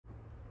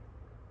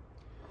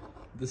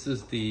This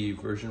is the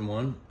version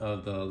 1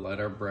 of the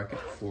LiDAR bracket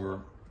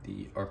for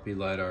the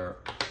RPLIDAR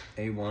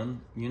A1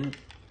 unit,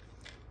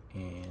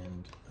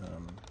 and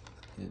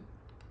it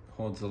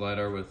holds the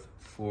LiDAR with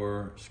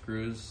 4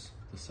 screws.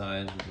 The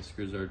size of the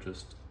screws are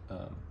just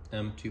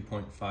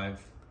M2.5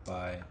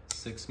 by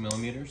 6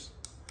 millimeters.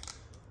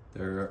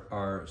 There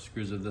are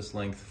screws of this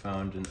length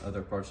found in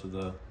other parts of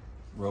the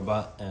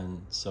robot,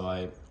 and so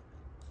I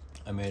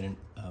made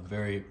a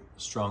very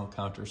strong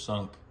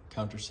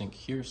countersink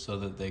here so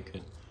that they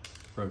could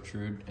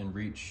protrude and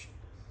reach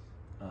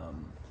the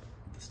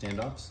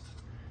standoffs.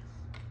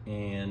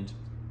 And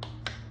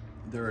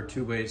there are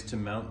 2 ways to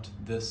mount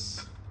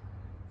this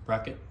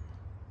bracket.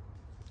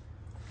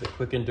 The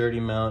quick and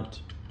dirty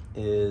mount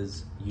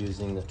is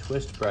using the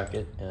twist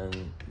bracket,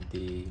 and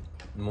the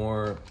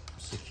more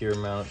secure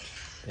mount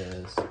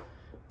is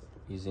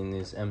using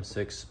these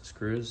M6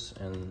 screws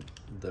and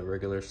the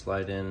regular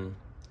slide-in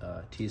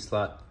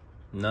T-slot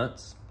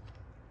nuts.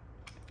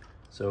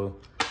 So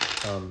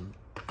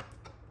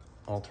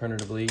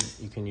alternatively,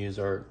 you can use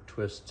our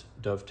twist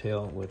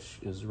dovetail, which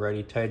is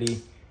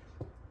righty-tighty.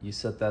 You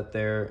set that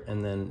there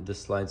and then this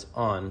slides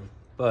on,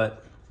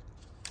 but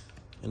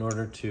in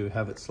order to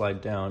have it slide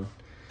down,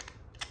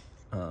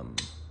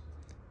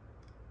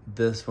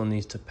 this one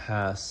needs to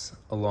pass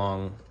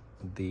along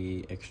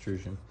the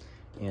extrusion.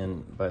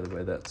 And by the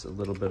way, that's a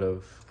little bit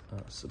of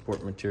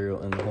support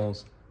material in the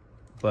holes,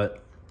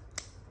 but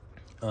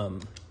you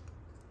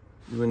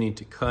will need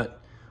to cut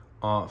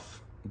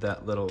off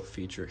that little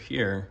feature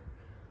here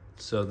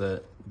so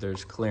that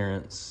there's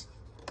clearance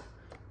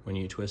when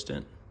you twist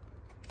it.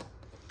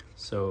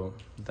 So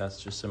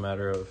that's just a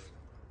matter of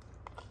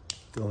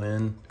go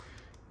in,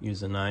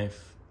 use a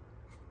knife,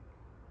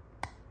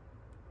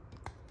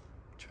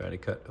 try to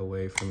cut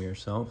away from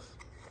yourself,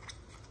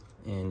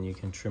 and you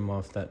can trim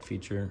off that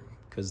feature,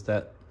 because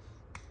that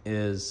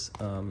is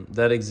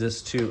that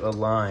exists to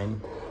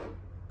align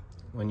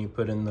when you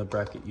put in the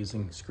bracket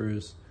using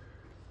screws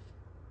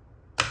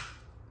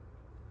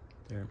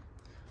there.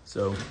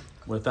 So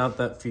without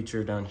that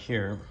feature down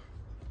here,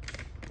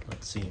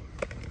 let's see.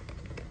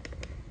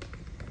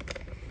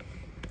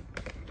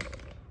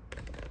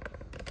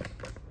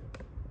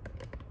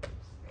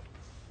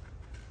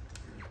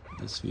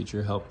 This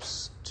feature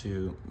helps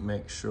to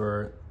make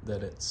sure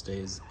that it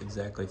stays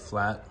exactly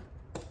flat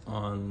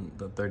on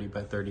the 30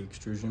 by 30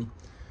 extrusion,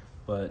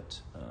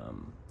 but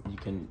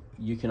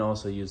you can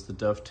also use the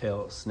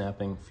dovetail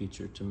snapping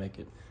feature to make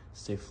it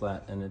stay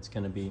flat, and it's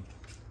going to be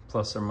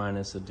plus or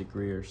minus a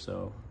degree or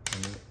so,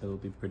 and it'll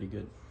be pretty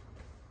good.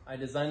 I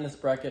designed this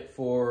bracket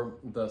for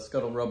the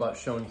Scuttle robot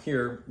shown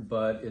here,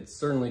 but it's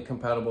certainly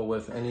compatible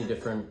with any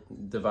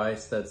different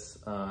device that's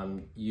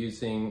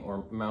using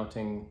or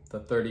mounting the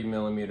 30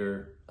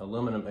 millimeter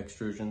aluminum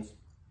extrusions.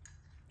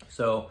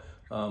 So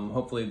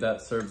hopefully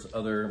that serves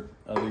other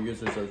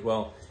users as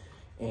well.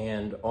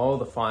 And all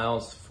the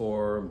files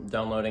for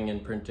downloading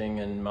and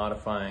printing and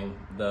modifying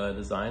the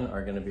design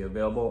are going to be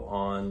available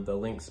on the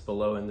links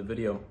below in the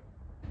video.